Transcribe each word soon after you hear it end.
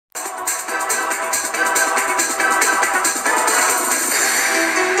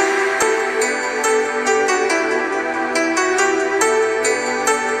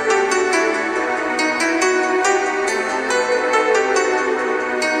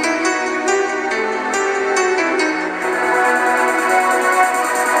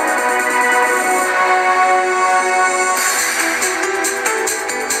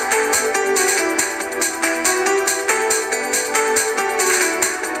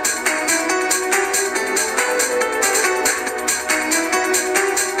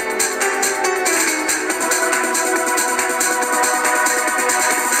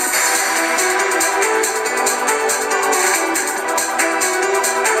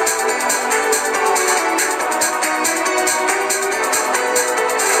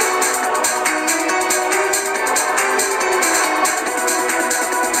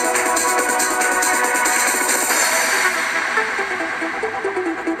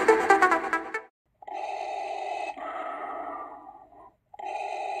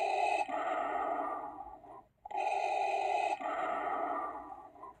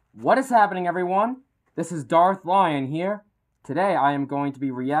What is happening, everyone? This is Darth Lion here. Today I am going to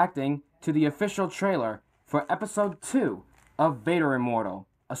be reacting to the official trailer for Episode II of Vader Immortal,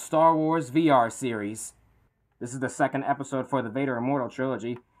 a Star Wars VR series. This is the second episode for the Vader Immortal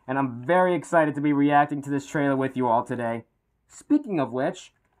trilogy, and I'm very excited to be reacting to this trailer with you all today. Speaking of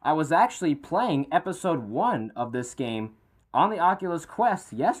which, I was actually playing Episode 1 of this game on the Oculus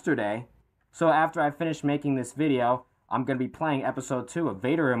Quest yesterday, so after I finish making this video, I'm going to be playing Episode 2 of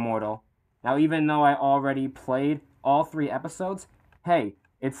Vader Immortal. Now, even though I already played all 3 episodes, hey,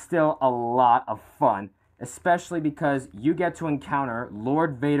 it's still a lot of fun, especially because you get to encounter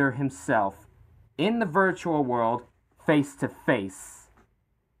Lord Vader himself in the virtual world, face to face.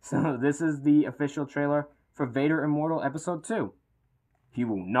 So this is the official trailer for Vader Immortal Episode 2. He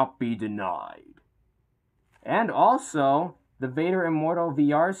will not be denied. And also, the Vader Immortal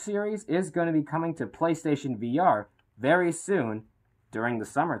VR series is going to be coming to PlayStation VR very soon during the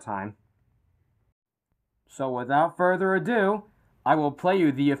summertime. So without further ado, I will play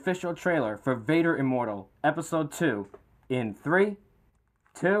you the official trailer for Vader Immortal Episode 2 in 3,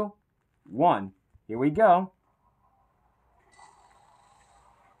 2, 1. Here we go.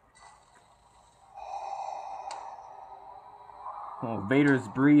 Oh, Vader's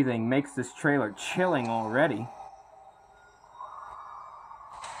breathing makes this trailer chilling already.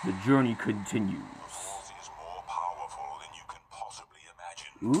 The journey continues.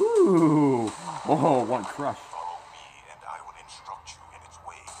 Ooh! Oh, one crush. Follow me and I will instruct you in its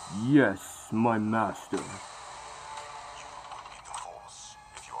ways. Yes, my master. You will need the Force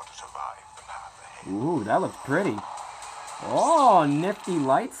if you are to survive the path ahead. Ooh, that looks pretty. Oh, nifty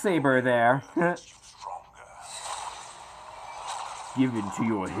lightsaber there. Makes you stronger. Give in to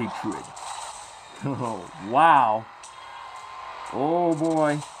your hatred. Oh, wow. Oh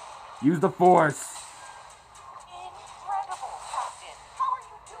boy. Use the Force.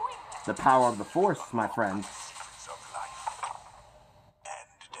 The power of the Force, my friend.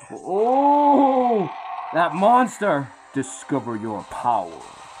 Oh, that monster! Discover your power.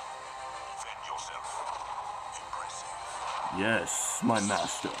 Yes, my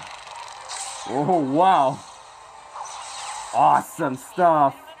master. Oh, wow. Awesome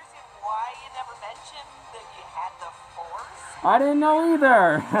stuff. Why you never mentioned that you had the Force? I didn't know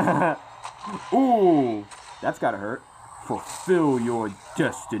either. Ooh, that's gotta hurt. Fulfill your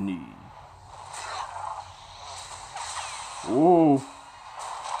destiny. Ooh.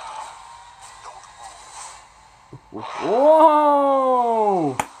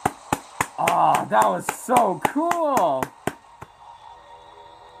 Whoa! Ah, that was so cool.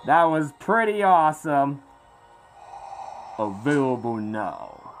 That was pretty awesome. Available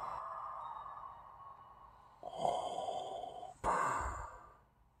now.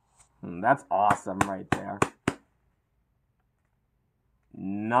 That's awesome right there.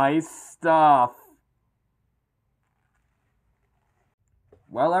 Nice stuff.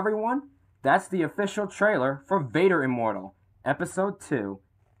 Well, everyone, that's the official trailer for Vader Immortal, Episode 2.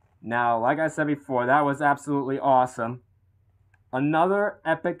 Now, like I said before, that was absolutely awesome. Another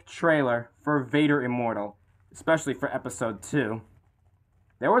epic trailer for Vader Immortal, especially for Episode 2.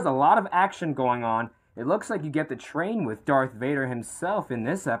 There was a lot of action going on. It looks like you get to train with Darth Vader himself in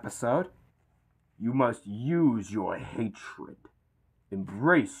this episode. You must use your hatred.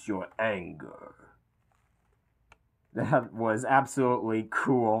 Embrace your anger. That was absolutely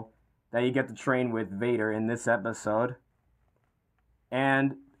cool that you get to train with Vader in this episode.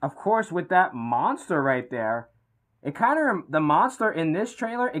 And, of course, with that monster right there, the monster in this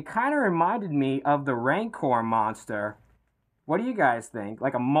trailer, it kind of reminded me of the Rancor monster. What do you guys think?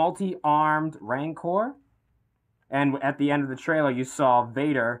 Like a multi-armed Rancor? And at the end of the trailer, you saw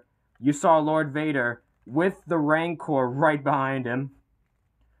Lord Vader with the Rancor right behind him.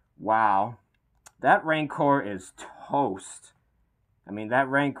 Wow. That Rancor is toast. I mean, that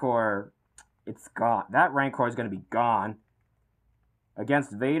Rancor, it's gone. That Rancor is going to be gone.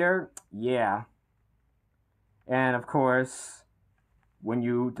 Against Vader, yeah. And, of course, when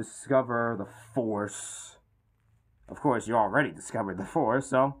you discover the Force, of course, you already discovered the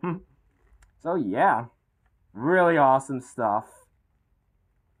Force, so yeah. Really awesome stuff.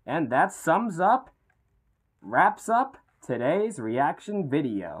 And that wraps up today's reaction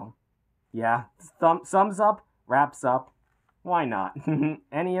video. Yeah, sums up, wraps up. Why not?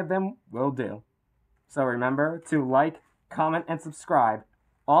 Any of them will do. So remember to like, comment, and subscribe.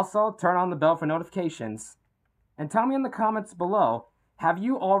 Also, turn on the bell for notifications. And tell me in the comments below, have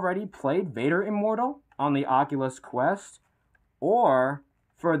you already played Vader Immortal on the Oculus Quest? Or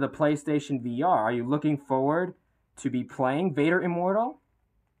for the PlayStation VR? Are you looking forward to be playing Vader Immortal?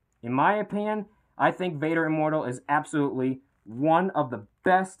 In my opinion, I think Vader Immortal is absolutely one of the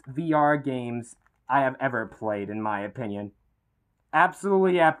best VR games I have ever played, in my opinion.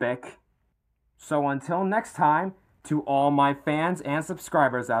 Absolutely epic. So until next time, to all my fans and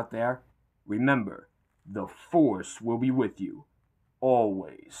subscribers out there, remember, the Force will be with you,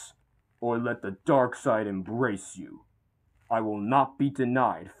 always, or let the dark side embrace you. I will not be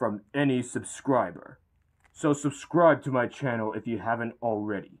denied from any subscriber. So subscribe to my channel if you haven't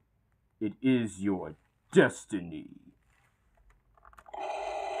already. It is your destiny.